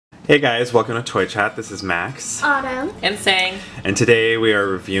Hey guys, welcome to Toy Chat. This is Max. Autumn. And Sang. And today we are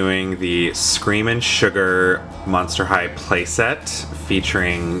reviewing the Screamin' Sugar Monster High playset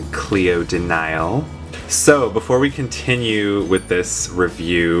featuring Cleo Denial. So, before we continue with this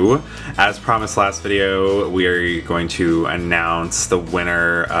review, as promised last video, we are going to announce the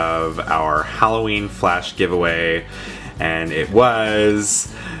winner of our Halloween Flash giveaway, and it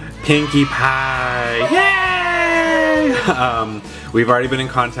was Pinkie Pie! Yay! We've already been in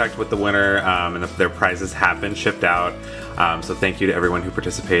contact with the winner, and their prizes have been shipped out. So thank you to everyone who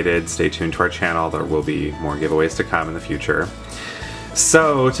participated. Stay tuned to our channel. There will be more giveaways to come in the future.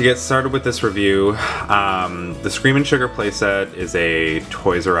 So to get started with this review, the Screamin' Sugar playset is a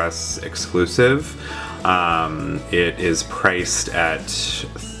Toys R Us exclusive. It is priced at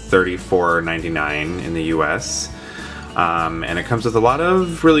 $34.99 in the US. And it comes with a lot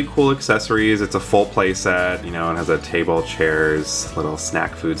of really cool accessories. It's a full playset, you know, it has a table, chairs, little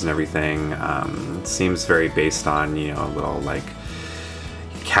snack foods and everything. It seems very based on, you know, a little like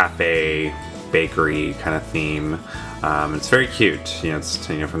cafe, bakery kind of theme. It's very cute. You know, it's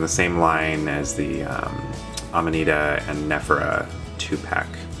from the same line as the Amanita and Nephra 2-pack.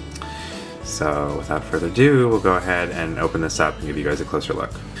 So without further ado, we'll go ahead and open this up and give you guys a closer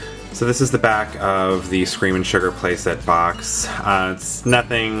look. So this is the back of the Screamin' Sugar playset box. It's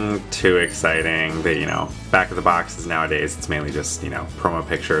nothing too exciting. The back of the boxes nowadays, it's mainly just promo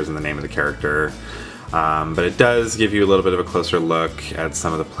pictures and the name of the character. But it does give you a little bit of a closer look at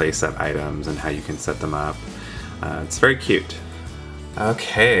some of the playset items and how you can set them up. It's very cute.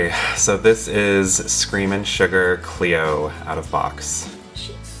 Okay, so this is Screamin' Sugar Cleo out of box.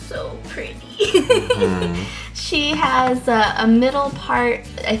 She's so pretty. Mm-hmm. She has a middle part.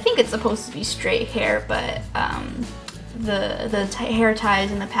 I think it's supposed to be straight hair, but the hair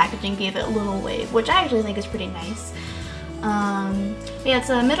ties and the packaging gave it a little wave, which I actually think is pretty nice. Yeah, it's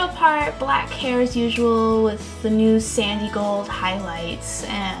a middle part, black hair as usual with the new sandy gold highlights,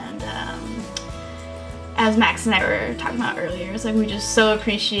 and as Max and I were talking about earlier, it's like we just so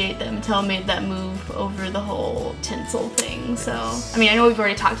appreciate that Mattel made that move over the whole tinsel thing. So, I mean, I know we've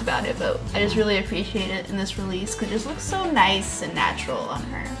already talked about it, but I just really appreciate it in this release because it just looks so nice and natural on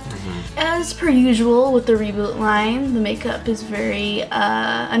her. Mm-hmm. As per usual with the reboot line, the makeup is very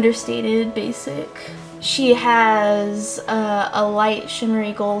understated, basic. She has a light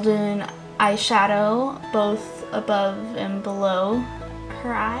shimmery golden eyeshadow both above and below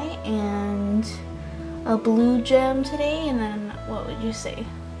her eye, and a blue gem today, and then what would you say?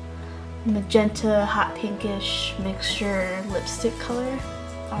 Magenta, hot pinkish mixture lipstick color.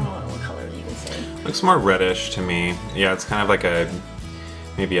 I don't know what color you would say. Looks more reddish to me. Yeah, it's kind of like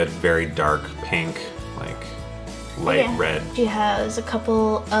maybe a very dark pink, like light red. She has a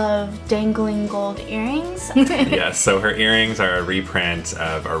couple of dangling gold earrings. Yes, so her earrings are a reprint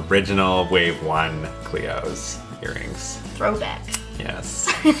of original Wave 1 Cleo's earrings. Throwback. Yes.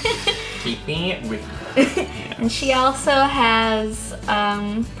 Keeping it real. Yes. And she also has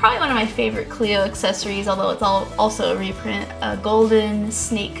probably one of my favorite Cleo accessories, although it's also a reprint, a golden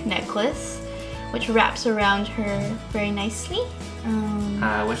snake necklace, which wraps around her very nicely.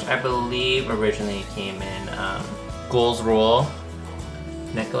 Which I believe originally came in Ghoul's Rule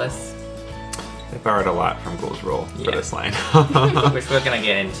necklace. They borrowed a lot from Ghoul's Rule for this line. Which we're gonna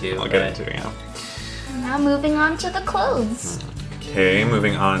get into. I'll get into, yeah. Now moving on to the clothes. Okay,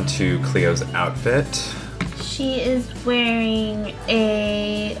 moving on to Cleo's outfit. She is wearing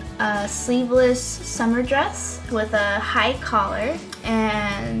a sleeveless summer dress with a high collar,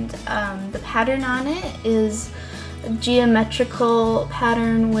 and the pattern on it is a geometrical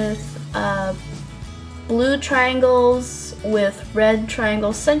pattern with blue triangles with red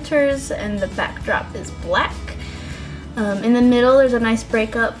triangle centers, and the backdrop is black. In the middle there's a nice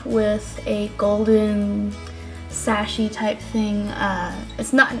breakup with a golden sashy type thing.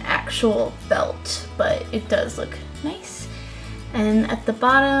 It's not an actual belt, but it does look nice. And at the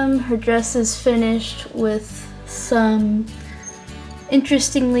bottom, her dress is finished with some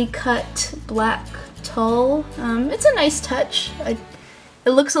interestingly cut black tulle. It's a nice touch.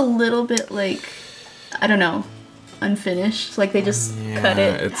 It looks a little bit like, I don't know, unfinished, like they just cut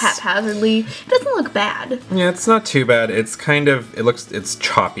it haphazardly. It doesn't look bad. Yeah, it's not too bad. It's kind of, it's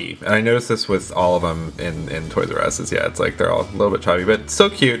choppy. And I noticed this with all of them in Toys R Us. It's like they're all a little bit choppy, but it's so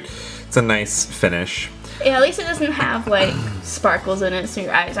cute. It's a nice finish. Yeah, at least it doesn't have like sparkles in it, so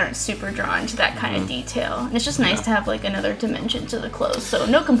your eyes aren't super drawn to that kind of detail. And it's just nice to have like another dimension to the clothes, so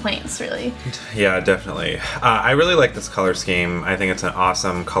no complaints really. Yeah, definitely. I really like this color scheme. I think it's an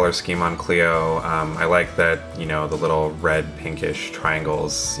awesome color scheme on Cleo. I like that, the little red pinkish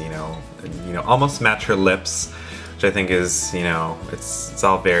triangles, almost match her lips. which I think is, you know, it's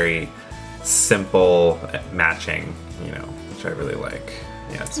all very simple matching, you know, which I really like.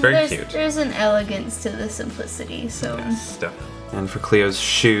 Yeah, it's very cute. There's an elegance to the simplicity, so. Yes, definitely. And for Cleo's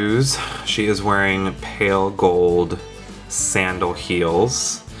shoes, she is wearing pale gold sandal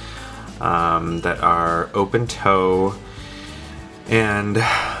heels that are open toe and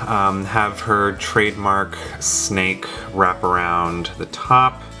have her trademark snake wrap around the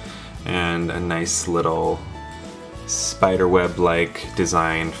top and a nice little spiderweb-like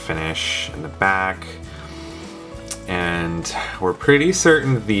design finish in the back. And we're pretty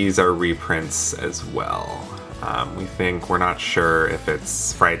certain these are reprints as well. We're not sure if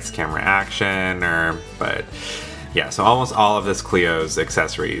it's Fright's camera action but yeah, so almost all of this Cleo's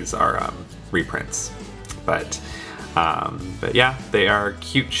accessories are reprints. But yeah, they are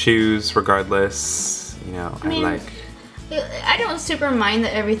cute shoes regardless. You know, I don't super mind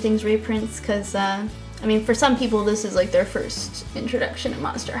that everything's reprints because, I mean, for some people this is like their first introduction to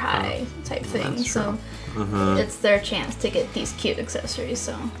Monster High type thing. So it's their chance to get these cute accessories.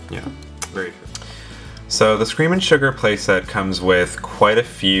 So yeah, very true. So the Scream and Sugar playset comes with quite a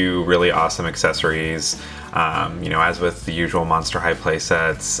few really awesome accessories. You know, as with the usual Monster High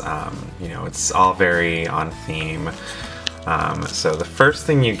playsets, you know, it's all very on theme. So the first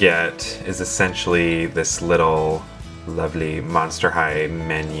thing you get is essentially this little lovely Monster High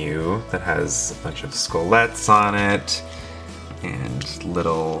menu that has a bunch of squelettes on it and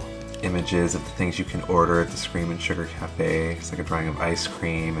little images of the things you can order at the Scream and Sugar Cafe. It's like a drawing of ice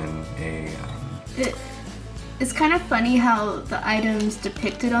cream and a... It's kind of funny how the items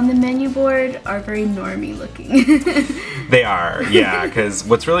depicted on the menu board are very normie looking. They are, yeah, because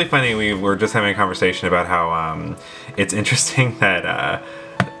what's really funny, we were just having a conversation about how it's interesting that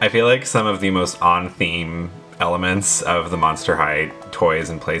I feel like some of the most on-theme elements of the Monster High toys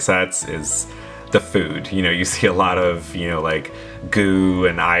and playsets is the food. You know, you see a lot of, you know, like goo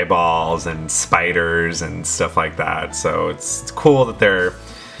and eyeballs and spiders and stuff like that. So it's cool that they're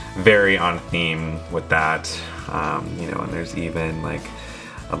very on theme with that. You know, and there's even like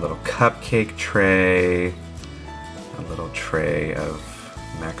a little cupcake tray, a little tray of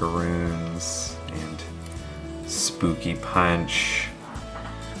macaroons and spooky punch.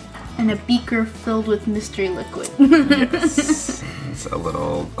 And a beaker filled with mystery liquid. Yes. It's a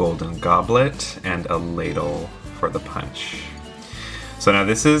little golden goblet and a ladle for the punch. So now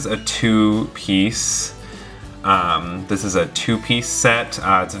this is a two-piece. This is a two-piece set.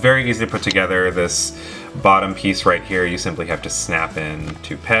 It's very easy to put together. This bottom piece right here, you simply have to snap in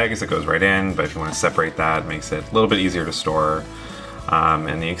two pegs. It goes right in, but if you want to separate that, it makes it a little bit easier to store.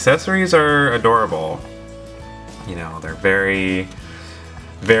 And the accessories are adorable. You know, they're very,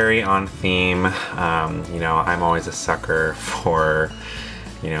 very on theme. You know, I'm always a sucker for,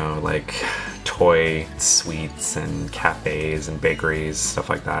 you know, like toy sweets and cafes and bakeries, stuff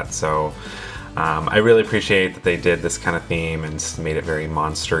like that. So I really appreciate that they did this kind of theme and made it very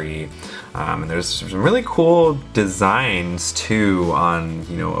monstery. And there's some really cool designs too on,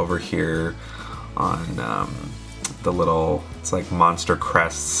 you know, over here on the little, it's like monster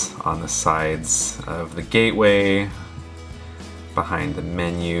crests on the sides of the gateway, behind the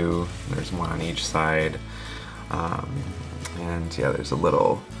menu. There's one on each side. And yeah, there's a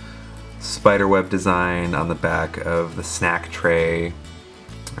little spiderweb design on the back of the snack tray,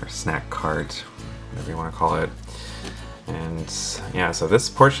 or snack cart, whatever you want to call it. And yeah, so this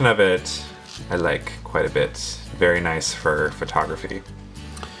portion of it I like quite a bit. Very nice for photography.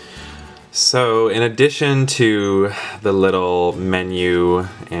 So in addition to the little menu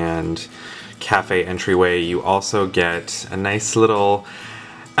and cafe entryway, you also get a nice little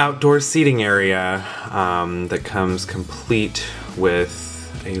outdoor seating area that comes complete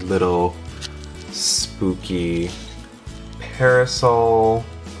with a little spooky parasol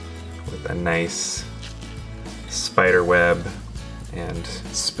with a nice spider web and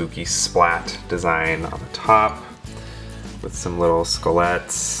spooky splat design on the top, with some little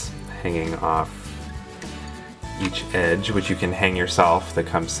squelettes hanging off each edge, which you can hang yourself, that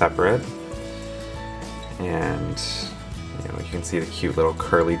comes separate. And you know, you can see the cute little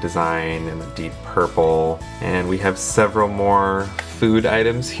curly design in the deep purple. And we have several more food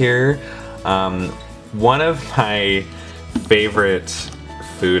items here. One of my favorite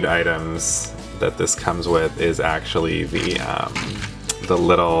food items that this comes with is actually the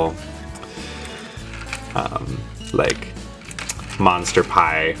little like monster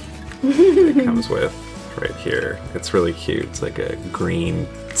pie it comes with right here. It's really cute. It's like a green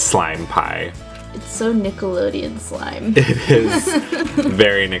slime pie. It's so Nickelodeon slime. It is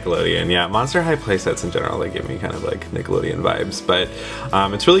very Nickelodeon. Yeah, Monster High playsets in general, they give me kind of like Nickelodeon vibes. But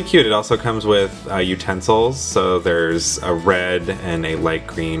it's really cute. It also comes with utensils. So there's a red and a light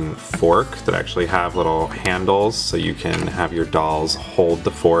green fork that actually have little handles so you can have your dolls hold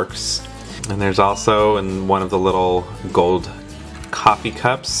the forks. And there's also, in one of the little gold coffee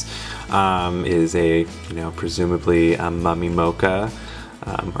cups, is a, presumably a mummy mocha.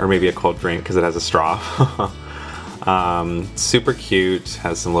 Or maybe a cold drink because it has a straw. Super cute,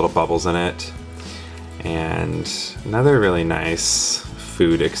 has some little bubbles in it. And another really nice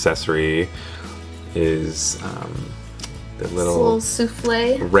food accessory is the little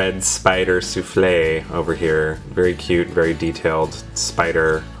souffle. Red spider souffle over here. Very cute, very detailed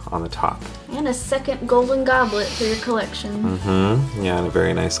spider on the top. And a second golden goblet for your collection. Yeah, and a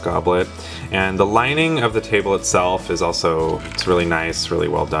very nice goblet. And the lining of the table itself is also, it's really nice, really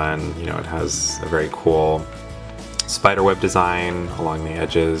well done. It has a very cool spiderweb design along the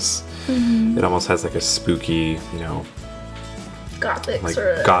edges. It almost has like a spooky, Gothic like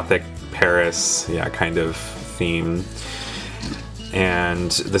sort of. Gothic Paris, kind of theme.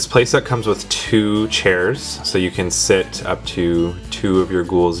 And this playset comes with 2 chairs, so you can sit up to 2 of your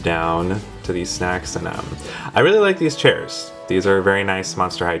ghouls down to these snacks. And I really like these chairs. These are very nice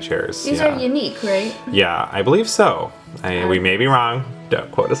Monster High chairs. These are unique, right? Yeah, I believe so. We may be wrong.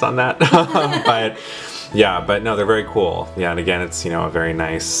 Don't quote us on that. But yeah, but no, they're very cool. Yeah, and again, it's a very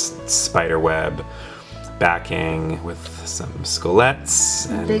nice spider web backing with some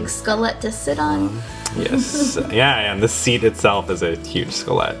skullets. A big skullet to sit on. Yes. Yeah, and the seat itself is a huge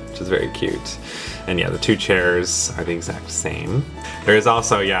skullet, which is very cute. And yeah, the 2 chairs are the exact same. There is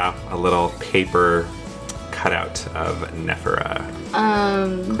also, a little paper cutout of Nephra.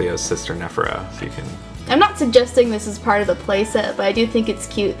 Cleo's sister Nephra, so you can... I'm not suggesting this is part of the playset, but I do think it's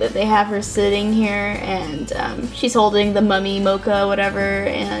cute that they have her sitting here and she's holding the mummy mocha, whatever,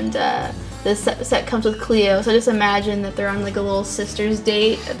 and this set comes with Cleo, so just imagine that they're on like a little sister's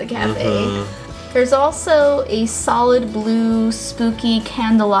date at the cafe. There's also a solid blue spooky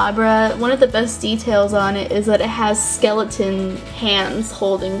candelabra. One of the best details on it is that it has skeleton hands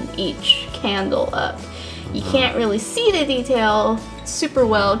holding each candle up. You can't really see the detail super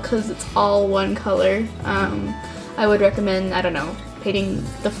well because it's all one color. I would recommend, I don't know, painting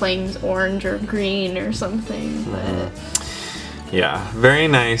the flames orange or green or something. But yeah, very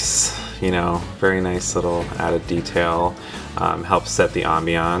nice, very nice little added detail. Helps set the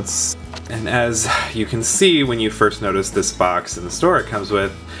ambiance. And as you can see when you first notice this box in the store, it comes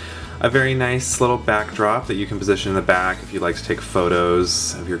with a very nice little backdrop that you can position in the back if you'd like to take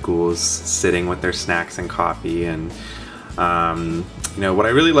photos of your ghouls sitting with their snacks and coffee. And what I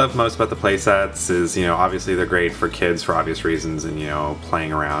really love most about the playsets is, obviously they're great for kids for obvious reasons and,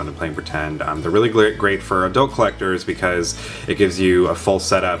 playing around and playing pretend. They're really great for adult collectors because it gives you a full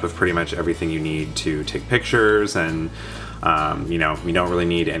setup of pretty much everything you need to take pictures and you don't really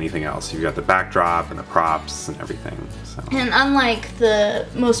need anything else. You've got the backdrop and the props and everything. So. And unlike the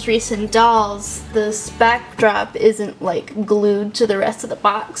most recent dolls, this backdrop isn't like glued to the rest of the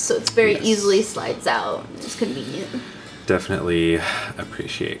box, so it's very easily slides out. It's convenient. Definitely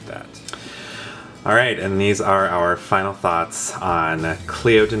appreciate that. Alright, and these are our final thoughts on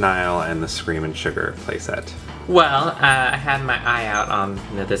Cleo Denial and the Screamin' Sugar playset. Well, I had my eye out on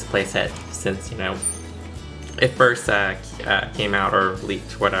this playset since, it first came out or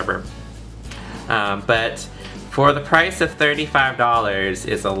leaked, whatever. But for the price of $35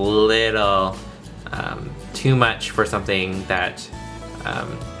 is a little too much for something that I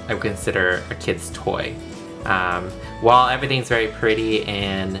would consider a kid's toy. While everything's very pretty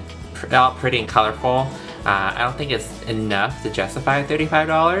and colorful, I don't think it's enough to justify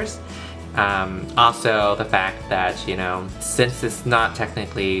 $35. Also, the fact that since it's not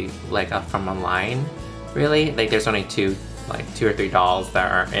technically like from a line, really, like there's only two or three dolls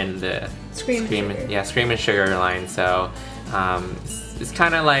that are in the Screamin' Sugar line, so it's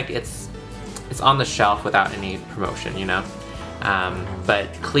kind of like it's on the shelf without any promotion,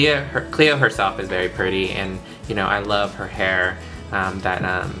 but Cleo herself is very pretty, and I love her hair.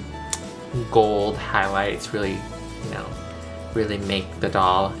 That gold highlights really really make the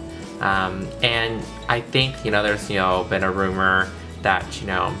doll, and I think there's been a rumor that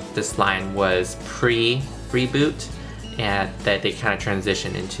this line was pre-reboot and that they kind of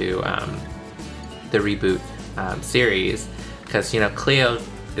transitioned into the reboot series, because Cleo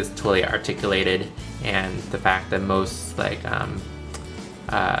is totally articulated, and the fact that most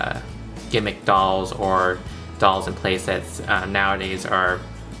gimmick dolls or dolls and playsets nowadays are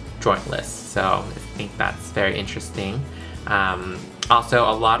jointless, so I think that's very interesting. Also,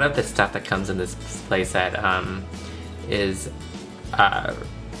 a lot of the stuff that comes in this playset is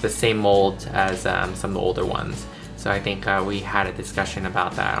the same mold as some of the older ones. So I think we had a discussion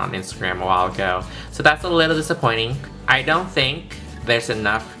about that on Instagram a while ago. So that's a little disappointing. I don't think there's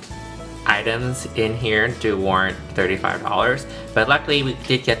enough items in here to warrant $35, but luckily we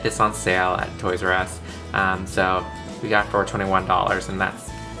did get this on sale at Toys R Us. So we got it for $21, and that's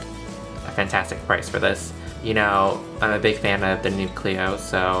a fantastic price for this. You know, I'm a big fan of the new Cleo,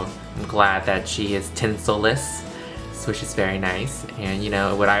 so I'm glad that she is tinsel-less, which is very nice. And you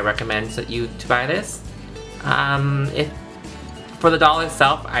know, would I recommend you to buy this? If for the doll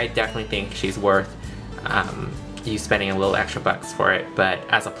itself, I definitely think she's worth you spending a little extra bucks for it. But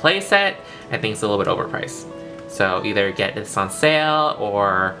as a playset, I think it's a little bit overpriced. So either get this on sale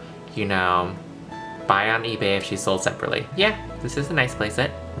or, you know, buy on eBay if she's sold separately. Yeah, this is a nice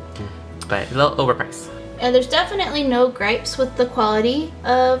playset, but a little overpriced. And there's definitely no gripes with the quality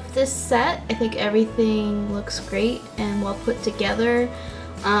of this set. I think everything looks great and well put together.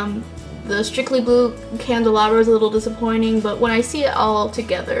 The Strictly Blue candelabra is a little disappointing, but when I see it all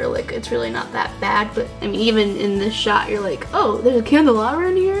together, like, it's really not that bad. But I mean, even in this shot, you're like, oh, there's a candelabra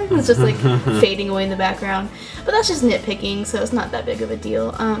in here? It's just like fading away in the background. But that's just nitpicking, so it's not that big of a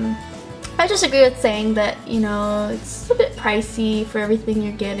deal. I just agree with saying that, you know, it's a bit pricey for everything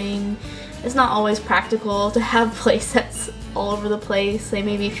you're getting. It's not always practical to have playsets all over the place. Like,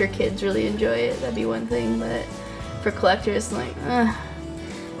 maybe if your kids really enjoy it, that'd be one thing, but for collectors, like,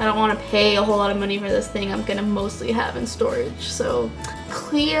 I don't want to pay a whole lot of money for this thing I'm gonna mostly have in storage. So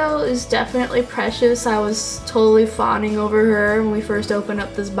Cleo is definitely precious. I was totally fawning over her when we first opened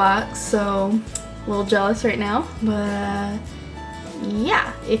up this box, so a little jealous right now. But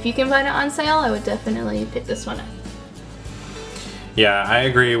yeah, if you can find it on sale, I would definitely pick this one up. Yeah, I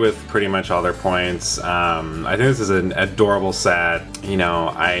agree with pretty much all their points. I think this is an adorable set. You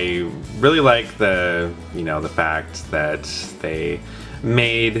know, I really like the fact that they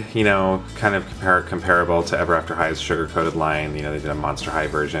made, you know, kind of comparable to Ever After High's sugar-coated line. You know, they did a Monster High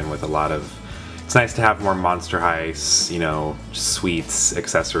version with a lot of, it's nice to have more Monster High, you know, sweets,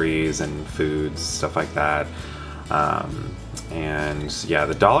 accessories, and foods, stuff like that. And yeah,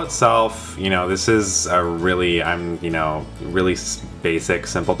 the doll itself, you know, this is a really, you know, really basic,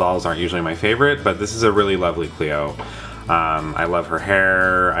 simple dolls aren't usually my favorite, but this is a really lovely Cleo. I love her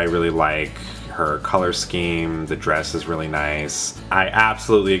hair. I really like her color scheme. The dress is really nice. I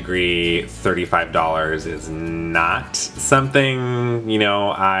absolutely agree, $35 is not something, you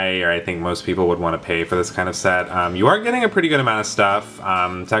know, I think most people would want to pay for this kind of set. You are getting a pretty good amount of stuff.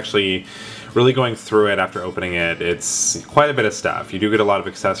 It's actually really going through it after opening it. It's quite a bit of stuff. You do get a lot of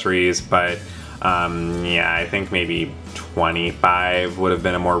accessories, but yeah, I think maybe $25 would have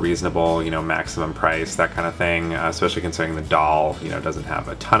been a more reasonable, you know, maximum price, that kind of thing, especially considering the doll, you know, doesn't have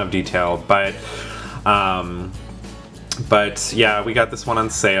a ton of detail. But yeah, we got this one on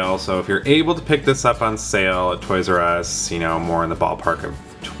sale, so if you're able to pick this up on sale at Toys R Us, you know, more in the ballpark of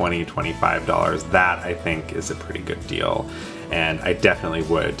 $20, $25, that I think is a pretty good deal. And I definitely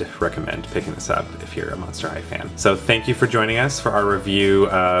would recommend picking this up if you're a Monster High fan. So thank you for joining us for our review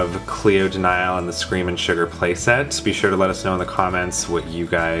of Cleo Denial and the Scream and Sugar playset. Be sure to let us know in the comments what you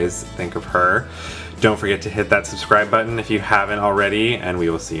guys think of her. Don't forget to hit that subscribe button if you haven't already, and we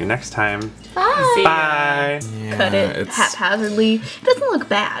will see you next time. Bye! Bye! Yeah, cut it haphazardly. It doesn't look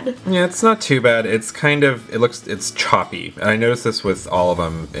bad. Yeah, it's not too bad. It's kind of, it's choppy. And I noticed this with all of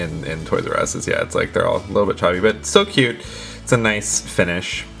them in Toys R Us. Yeah, it's like they're all a little bit choppy, but so cute. It's a nice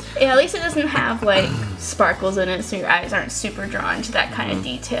finish. Yeah, at least it doesn't have like sparkles in it, so your eyes aren't super drawn to that kind of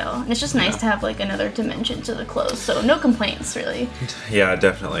detail. And it's just nice to have like another dimension to the clothes, so no complaints really. Yeah,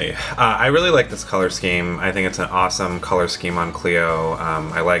 definitely. I really like this color scheme. I think it's an awesome color scheme on Cleo.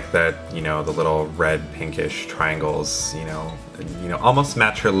 I like that, you know, the little red pinkish triangles, you know, almost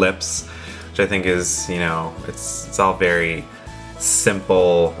match her lips, which I think is, you know, it's all very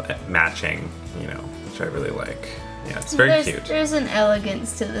simple matching, you know, which I really like. Yeah, it's very cute. There's an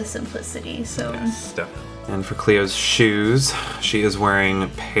elegance to the simplicity, so. Yes, definitely. And for Cleo's shoes, she is wearing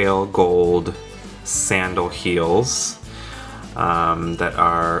pale gold sandal heels that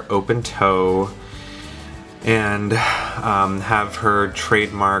are open toe and have her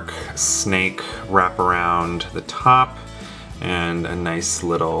trademark snake wrap around the top and a nice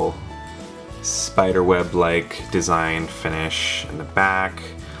little spiderweb-like design finish in the back.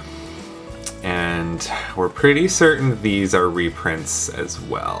 And we're pretty certain these are reprints as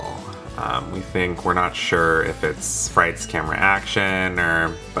well. We're not sure if it's Fright's camera action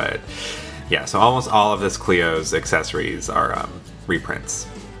but yeah, so almost all of this Cleo's accessories are reprints.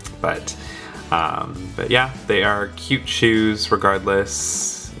 But But yeah, they are cute shoes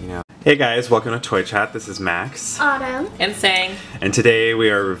regardless, you know. Hey guys, welcome to Toy Chat. This is Max. Autumn. And Sang. And today we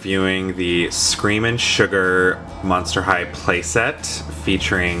are reviewing the Screamin' Sugar Monster High playset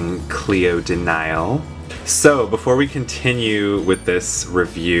featuring Cleo Denial. So before we continue with this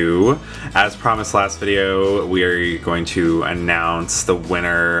review, as promised last video, we are going to announce the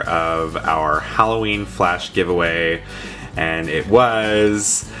winner of our Halloween Flash giveaway, and it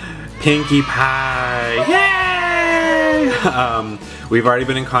was Pinkie Pie! Yay! We've already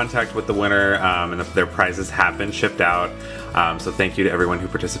been in contact with the winner, and their prizes have been shipped out. So thank you to everyone who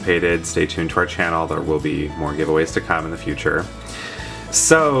participated. Stay tuned to our channel. There will be more giveaways to come in the future.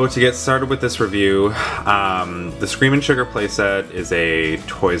 So to get started with this review, the Screamin' Sugar playset is a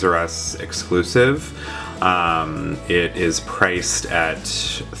Toys R Us exclusive. It is priced at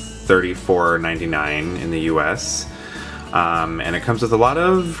 $34.99 in the US. And it comes with a lot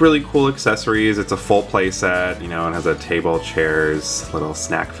of really cool accessories. It's a full playset, you know, it has a table, chairs, little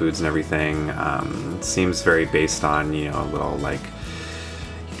snack foods and everything. It seems very based on, you know, a little like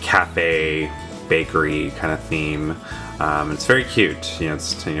cafe, bakery kind of theme. It's very cute. You know,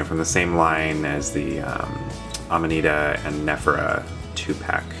 it's, you know, from the same line as the Amanita and Nephra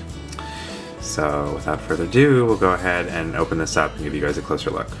 2-pack. So without further ado, we'll go ahead and open this up and give you guys a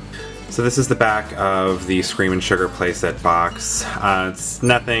closer look. So this is the back of the Screamin' Sugar playset box. It's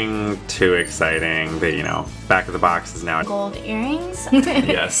nothing too exciting. The, you know, back of the box is now Gold earrings.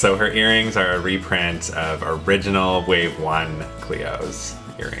 yes, so her earrings are a reprint of original Wave 1 Cleo's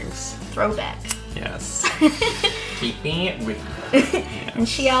earrings. Throwback. Yes. Keeping it real. And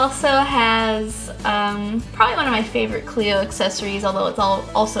she also has probably one of my favorite Cleo accessories, although it's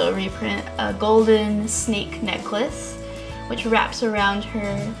also a reprint, a golden snake necklace, which wraps around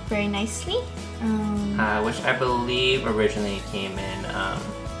her very nicely. Which I believe originally came in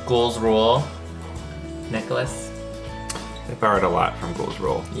Ghoul's Rule necklace. They borrowed a lot from Ghoul's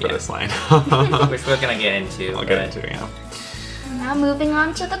Rule for this line. Which we're gonna get into. I'll get into it, yeah. Now moving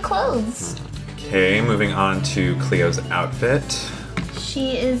on to the clothes. Okay, moving on to Cleo's outfit.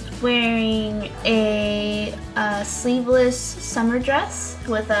 She is wearing a sleeveless summer dress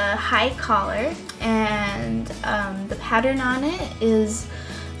with a high collar, and the pattern on it is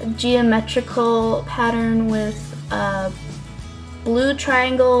a geometrical pattern with blue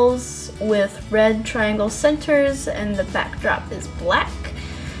triangles with red triangle centers, and the backdrop is black.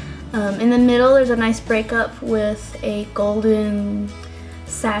 In the middle there's a nice breakup with a golden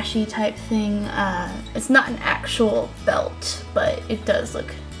sashy type thing. It's not an actual belt, but it does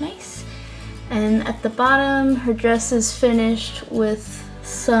look nice. And at the bottom, her dress is finished with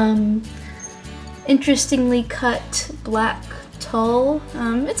some interestingly cut black tulle.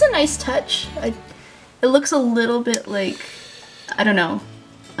 It's a nice touch. It looks a little bit like, I don't know,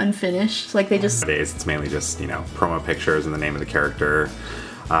 unfinished. Like they just... Nowadays, it's mainly just, you know, promo pictures and the name of the character.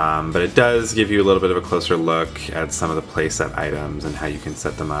 But it does give you a little bit of a closer look at some of the playset items and how you can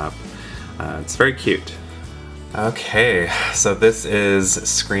set them up. It's very cute. Okay, so this is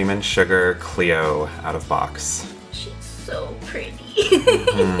Screamin' Sugar Cleo out of box. She's so pretty.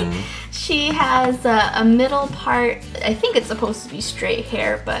 She has a middle part, I think it's supposed to be straight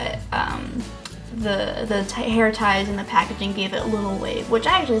hair, but the hair ties and the packaging gave it a little wave, which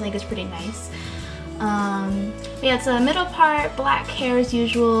I actually think is pretty nice. Yeah, it's a middle part, black hair as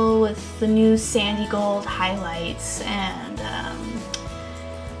usual with the new sandy gold highlights, and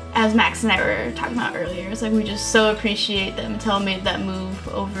as Max and I were talking about earlier, it's like we just so appreciate that Mattel made that move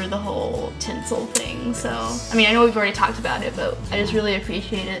over the whole tinsel thing. So, I mean, I know we've already talked about it, but I just really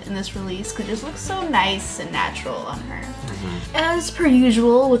appreciate it in this release because it just looks so nice and natural on her. As per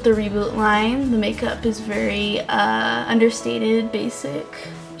usual with the reboot line, the makeup is very understated, basic.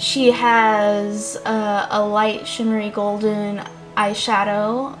 She has a light shimmery golden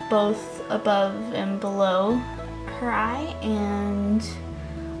eyeshadow both above and below her eye, and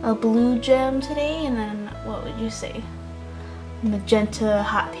a blue gem today, and then what would you say? Magenta,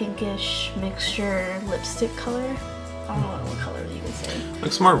 hot pinkish mixture lipstick color. I don't know what color you would say.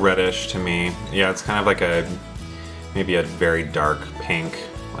 Looks more reddish to me. Yeah, it's kind of like maybe a very dark pink,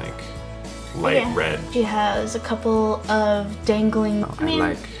 like light red. She has a couple of dangling.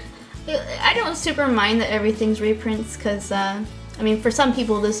 I don't super mind that everything's reprints because I mean, for some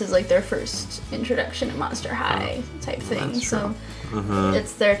people this is like their first introduction to Monster High type thing, so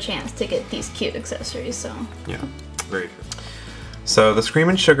it's their chance to get these cute accessories. So yeah, very true. So the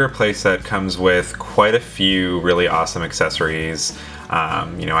Screamin' Sugar playset comes with quite a few really awesome accessories.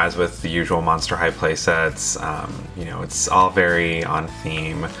 You know, as with the usual Monster High playsets, you know, it's all very on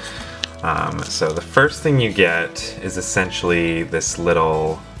theme. So the first thing you get is essentially this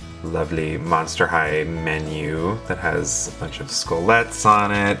little lovely Monster High menu that has a bunch of scolettes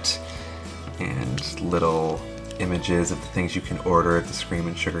on it and little images of the things you can order at the Scream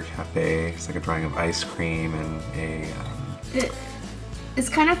and Sugar Cafe. It's like a drawing of ice cream and It's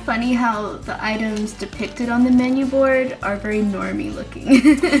kind of funny how the items depicted on the menu board are very normie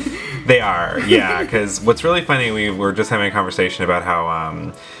looking. They are, yeah, because what's really funny, we were just having a conversation about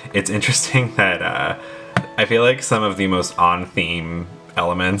how it's interesting that I feel like some of the most on-theme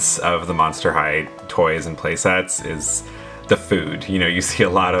elements of the Monster High toys and playsets is the food. You know, you see a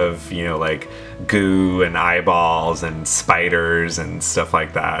lot of, you know, like goo and eyeballs and spiders and stuff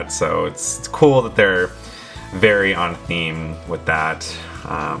like that. So it's cool that they're very on theme with that.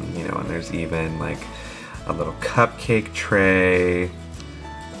 You know, and there's even like a little cupcake tray,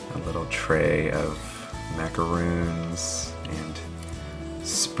 a little tray of macaroons and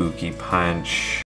spooky punch.